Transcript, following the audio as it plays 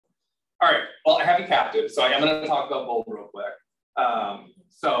All right, well, I have you captive, so I am going to talk about Bold real quick.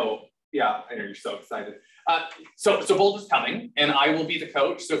 So yeah, I know you're so excited. So Bold is coming, and I will be the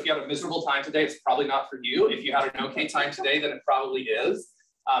coach. So if you had a miserable time today, it's probably not for you. If you had an okay time today, then it probably is.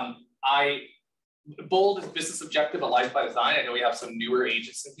 Bold is business objective, a life by design. I know we have some newer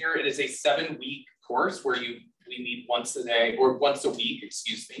agents in here. It is a 7-week course where we meet once a day or once a week,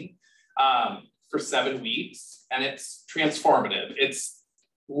 excuse me, for 7 weeks, and it's transformative. It's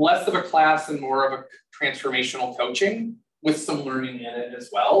less of a class and more of a transformational coaching with some learning in it as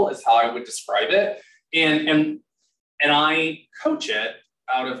well, is how I would describe it. And I coach it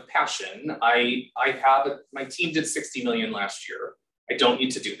out of passion. My team did 60 million last year. I don't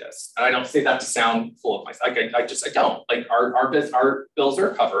need to do this. And I don't say that to sound full of myself. I don't. Like our bills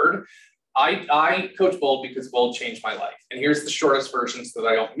are covered. I coach Bold because Bold changed my life. And here's the shortest version so that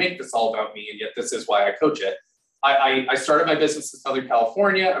I don't make this all about me, and yet this is why I coach it. I started my business in Southern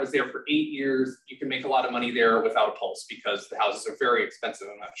California. I was there for 8 years. You can make a lot of money there without a pulse because the houses are very expensive.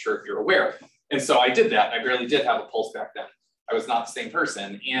 I'm not sure if you're aware. And so I did that. I barely did have a pulse back then. I was not the same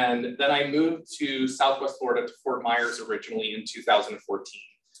person. And then I moved to Southwest Florida to Fort Myers originally in 2014.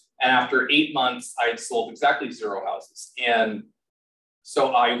 And after 8 months, I had sold exactly 0 houses. And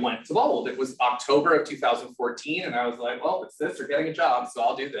so I went to Bold. It was October of 2014. And I was like, well, it's this or getting a job. So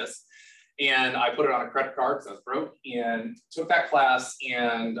I'll do this. And I put it on a credit card because I was broke, and took that class.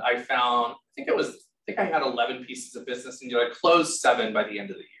 And I found, I think I had 11 pieces of business, and I closed 7 by the end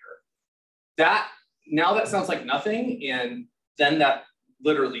of the year. Now that sounds like nothing. And then that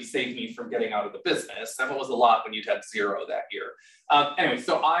literally saved me from getting out of the business. 7 was a lot when you'd had 0 that year. Anyway,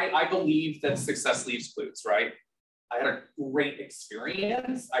 so I believe that success leaves clues, right? I had a great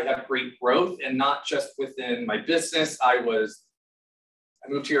experience. I had great growth, and not just within my business. I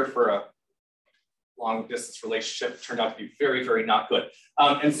moved here for a long distance relationship. Turned out to be very, very not good.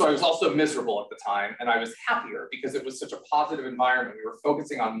 And so I was also miserable at the time, and I was happier because it was such a positive environment. We were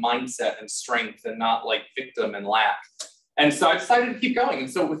focusing on mindset and strength and not like victim and lack. And so I decided to keep going. And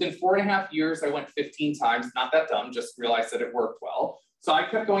so within 4.5 years, I went 15 times, not that dumb, just realized that it worked well. So I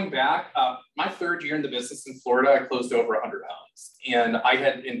kept going back. My 3rd year in the business in Florida, I closed over 100 homes. And I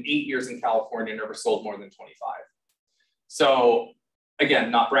had, in 8 years in California, never sold more than 25. So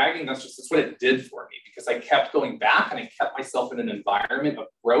again, not bragging, that's what it did for me, because I kept going back and I kept myself in an environment of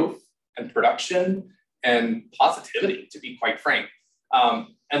growth and production and positivity, to be quite frank.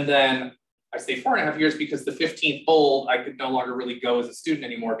 And then I stayed 4.5 years because the 15th Bold, I could no longer really go as a student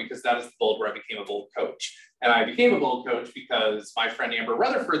anymore, because that is the Bold where I became a Bold coach. And I became a Bold coach because my friend Amber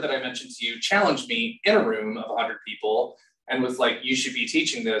Rutherford that I mentioned to you challenged me in a room of 100 people and was like, you should be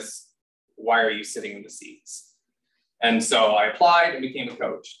teaching this. Why are you sitting in the seats? And so I applied and became a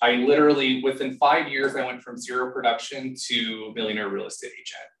coach. I literally, within 5 years, I went from 0 production to millionaire real estate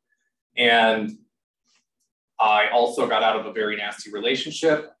agent. And I also got out of a very nasty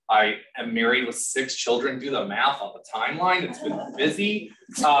relationship. I am married with 6 children. Do the math on the timeline. It's been busy.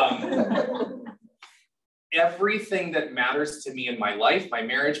 Everything that matters to me in my life, my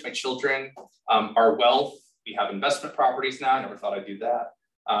marriage, my children, our wealth. We have investment properties now. I never thought I'd do that.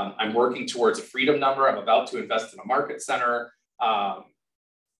 I'm working towards a freedom number. I'm about to invest in a market center.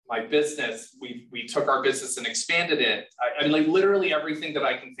 My business, we took our business and expanded it. I mean, like literally everything that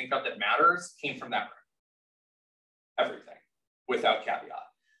I can think of that matters came from that room. Everything, without caveat.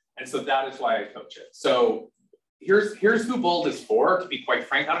 And so that is why I coach it. So here's who Bold is for, to be quite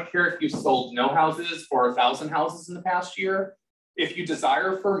frank. I don't care if you sold no houses or 1,000 houses in the past year. If you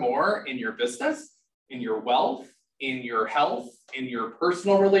desire for more in your business, in your wealth, in your health, in your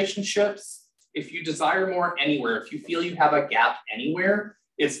personal relationships, if you desire more anywhere, if you feel you have a gap anywhere,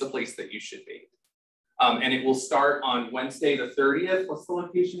 it's the place that you should be. And it will start on Wednesday, the 30th. What's the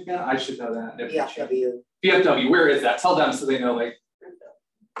location again? I should know that. VFW. VFW, where is that? Tell them so they know, like.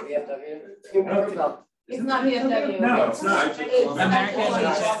 VFW. It's not VFW. No, it's not. American.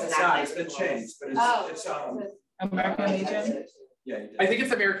 It's been changed, but it's American Legion. Yeah, I think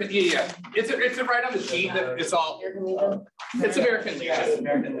it's American. Yeah. It's right on the sheet that it's all. It's American Legion. Yeah, it's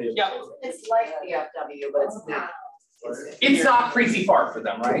American Legion. Yeah. It's like VFW, but it's not. It's not crazy far for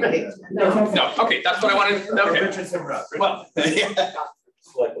them, right? No. No. Okay, that's what I wanted. Okay. Richardson Road. Well, yeah,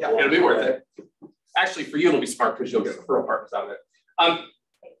 it'll be worth it. Actually, for you, it'll be smart because you'll get referral partners out of it.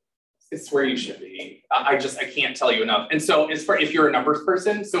 It's where you should be. I can't tell you enough. And so it's for if you're a numbers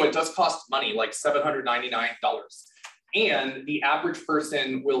person, so it does cost money, like $799. And the average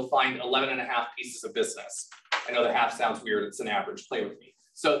person will find 11.5 pieces of business. I know the half sounds weird. It's an average. Play with me.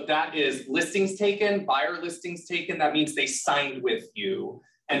 So that is listings taken, buyer listings taken. That means they signed with you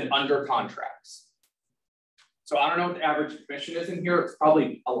and under contracts. So I don't know what the average commission is in here. It's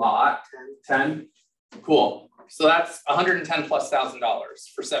probably a lot. 10. Cool. So that's $110,000+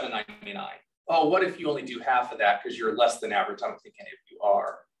 for $799. Oh, what if you only do half of that because you're less than average? I don't think any of you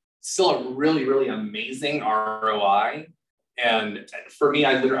are. Still a really, really amazing ROI. And for me,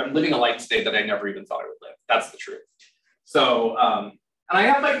 I'm living a life today that I never even thought I would live. That's the truth. So, and I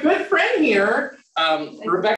have my good friend here, Rebecca.